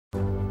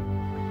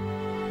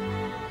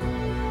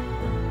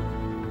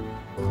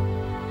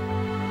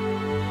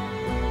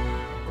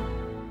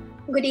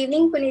Good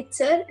evening, Punit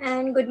sir,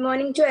 and good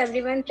morning to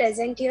everyone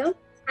present here.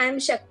 I am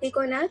Shakti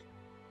Konar.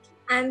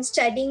 I am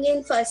studying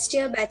in first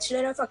year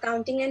Bachelor of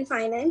Accounting and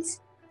Finance.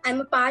 I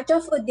am a part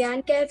of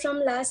Udayan Care from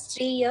last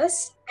 3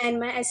 years, and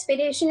my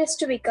aspiration is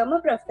to become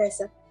a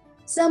professor.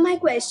 So my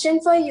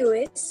question for you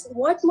is,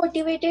 what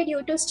motivated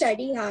you to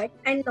study hard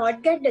and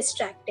not get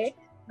distracted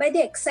by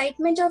the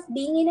excitement of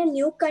being in a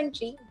new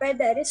country where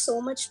there is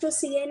so much to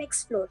see and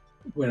explore?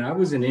 When I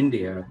was in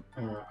India,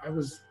 I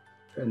was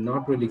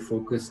not really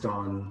focused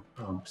on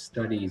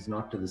studies,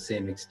 not to the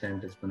same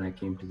extent as when I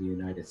came to the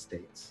United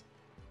States.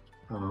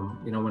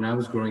 When I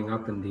was growing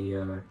up in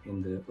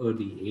the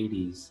early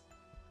 '80s,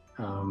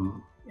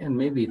 and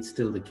maybe it's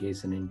still the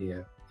case in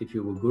India, if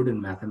you were good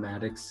in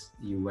mathematics,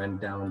 you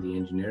went down the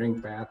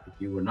engineering path. If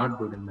you were not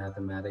good in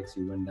mathematics,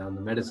 you went down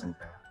the medicine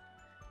path.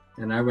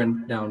 And I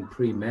went down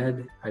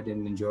pre-med. I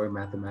didn't enjoy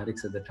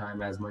mathematics at the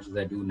time as much as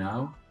I do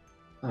now.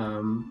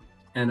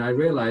 And I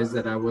realized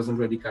that I wasn't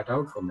really cut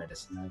out for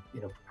medicine.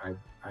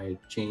 I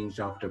changed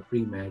after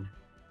pre-med.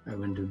 I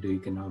went into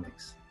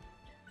economics.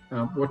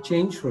 What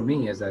changed for me,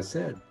 as I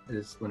said,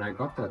 is when I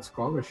got that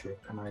scholarship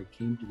and I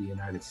came to the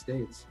United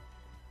States,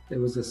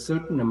 there was a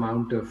certain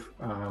amount of,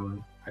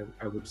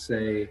 I would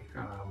say,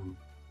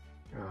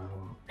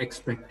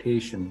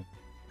 expectation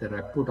that I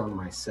put on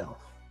myself.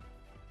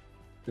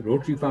 The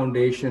Rotary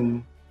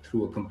Foundation,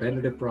 through a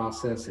competitive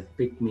process, it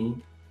picked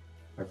me.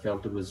 I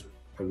felt it was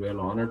a real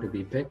honor to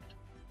be picked.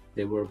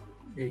 They were,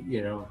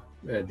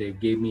 they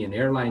gave me an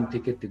airline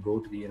ticket to go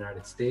to the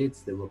United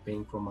States. They were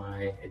paying for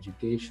my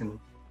education.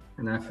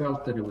 And I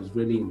felt that it was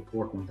really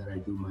important that I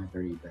do my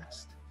very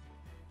best.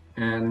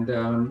 And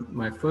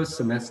my first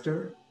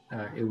semester,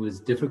 it was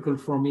difficult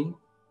for me.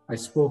 I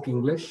spoke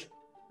English,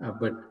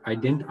 but I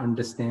didn't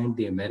understand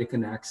the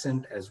American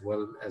accent as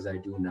well as I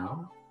do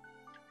now.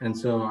 And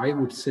so I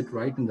would sit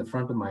right in the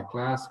front of my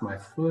class. My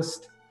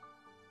first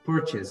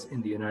purchase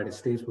in the United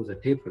States was a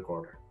tape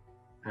recorder.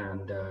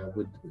 And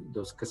with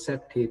those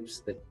cassette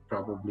tapes that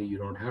probably you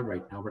don't have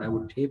right now, but I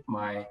would tape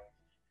my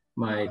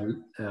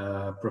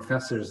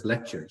professor's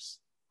lectures.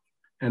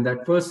 And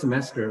that first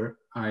semester,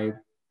 I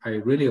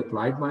really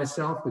applied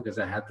myself because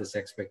I had this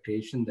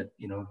expectation that,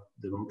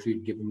 the Rotary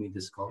had given me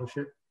this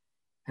scholarship.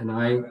 And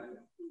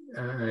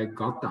I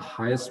got the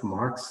highest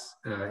marks.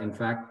 In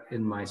fact,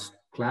 in my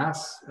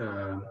class,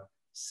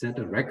 set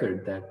a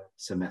record that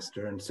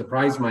semester and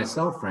surprised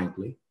myself,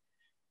 frankly.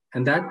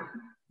 And that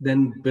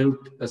then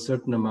built a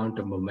certain amount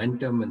of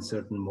momentum and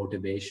certain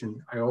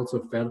motivation. I also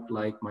felt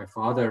like my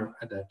father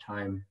at that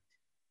time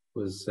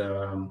was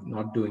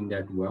not doing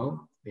that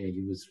well.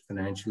 He was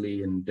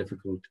financially in a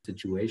difficult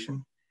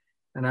situation.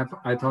 And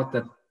I thought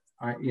that,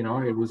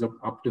 it was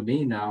up to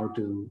me now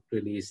to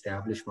really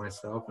establish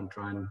myself and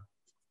try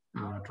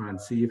and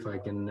see if I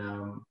can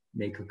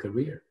make a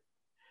career.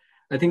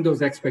 I think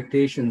those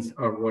expectations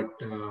are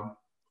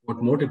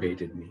what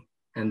motivated me.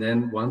 And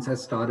then once I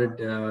started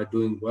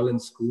doing well in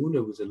school,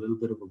 it was a little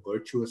bit of a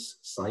virtuous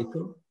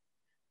cycle.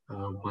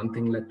 One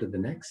thing led to the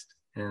next,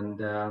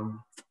 and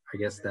I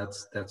guess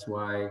that's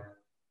why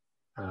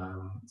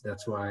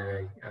that's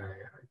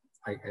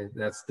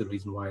the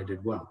reason why I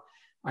did well.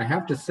 I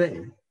have to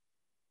say,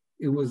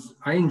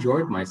 I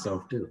enjoyed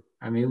myself too.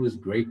 I mean, it was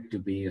great to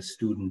be a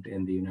student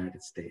in the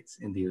United States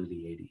in the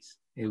early '80s.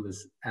 It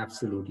was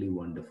absolutely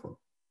wonderful,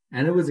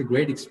 and it was a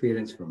great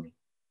experience for me.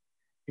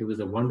 It was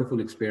a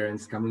wonderful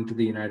experience coming to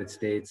the United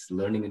States,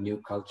 learning a new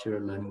culture,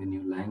 learning a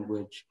new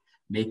language,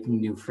 making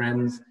new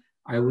friends.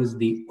 I was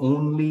the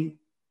only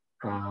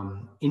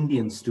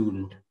Indian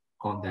student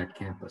on that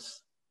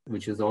campus,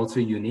 which is also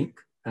unique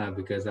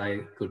because I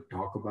could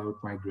talk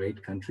about my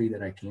great country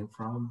that I came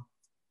from,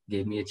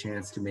 gave me a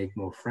chance to make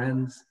more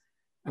friends.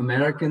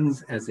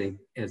 Americans as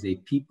a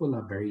people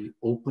are very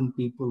open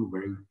people,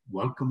 very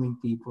welcoming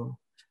people.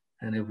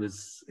 And it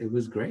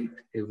was great.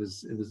 It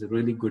was a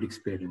really good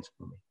experience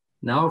for me.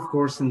 Now, of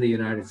course, in the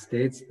United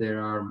States,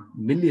 there are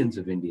millions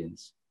of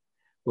Indians.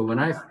 But when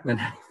I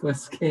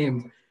first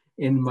came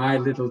in my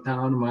little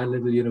town, my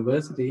little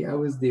university, I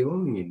was the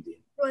only Indian.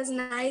 It was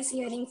nice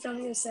hearing from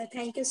you, sir.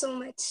 Thank you so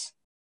much.